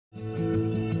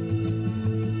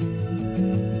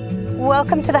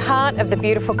welcome to the heart of the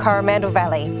beautiful Coromandel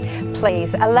Valley.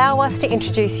 Please allow us to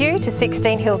introduce you to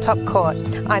 16 Hilltop Court.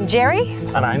 I'm Gerry.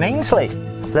 And I'm Ainsley.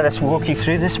 Let us walk you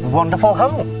through this wonderful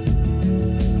home.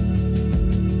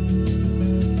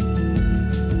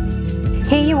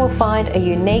 Here you will find a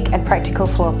unique and practical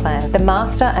floor plan. The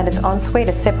master and its ensuite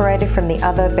are separated from the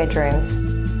other bedrooms.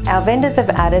 Our vendors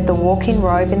have added the walk-in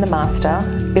robe in the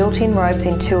master, built-in robes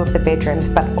in 2 of the bedrooms,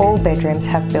 but all bedrooms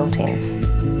have built-ins.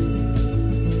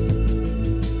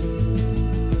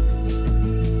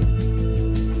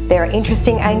 There are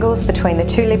interesting angles between the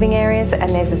 2 living areas, and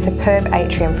there's a superb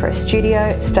atrium for a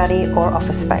studio, study or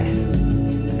office space.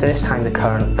 The first time the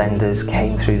current vendors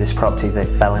came through this property, they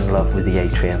fell in love with the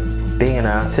atrium. Being an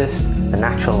artist, the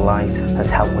natural light has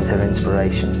helped with her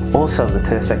inspiration. Also the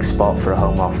perfect spot for a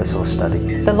home office or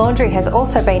study. The laundry has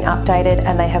also been updated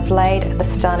and they have laid the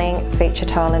stunning feature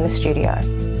tile in the studio.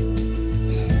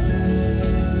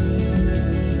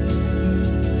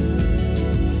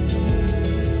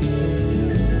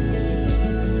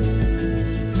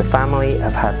 The family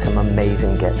have had some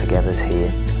amazing get-togethers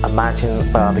here.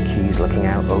 Imagine barbecues looking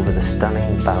out over the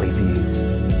stunning valley views.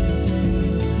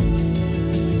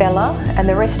 Bella and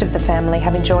the rest of the family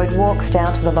have enjoyed walks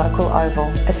down to the local oval,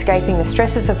 escaping the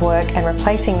stresses of work and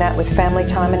replacing that with family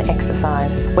time and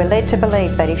exercise. We're led to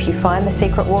believe that if you find the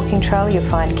secret walking trail, you'll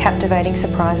find captivating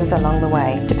surprises along the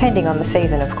way, depending on the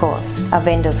season of course. Our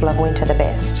vendors love winter the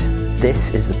best.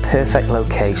 This is the perfect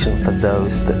location for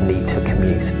those that need to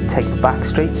commute. Take the back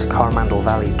streets to Coromandel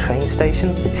Valley train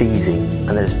station. It's easy and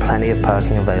there's plenty of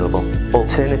parking available.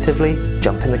 Alternatively,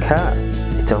 jump in the car.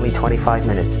 It's only 25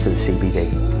 minutes to the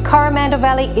CBD. Coromandel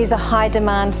Valley is a high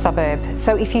demand suburb,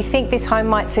 so if you think this home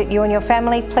might suit you and your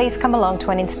family, please come along to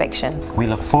an inspection. We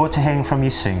look forward to hearing from you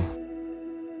soon.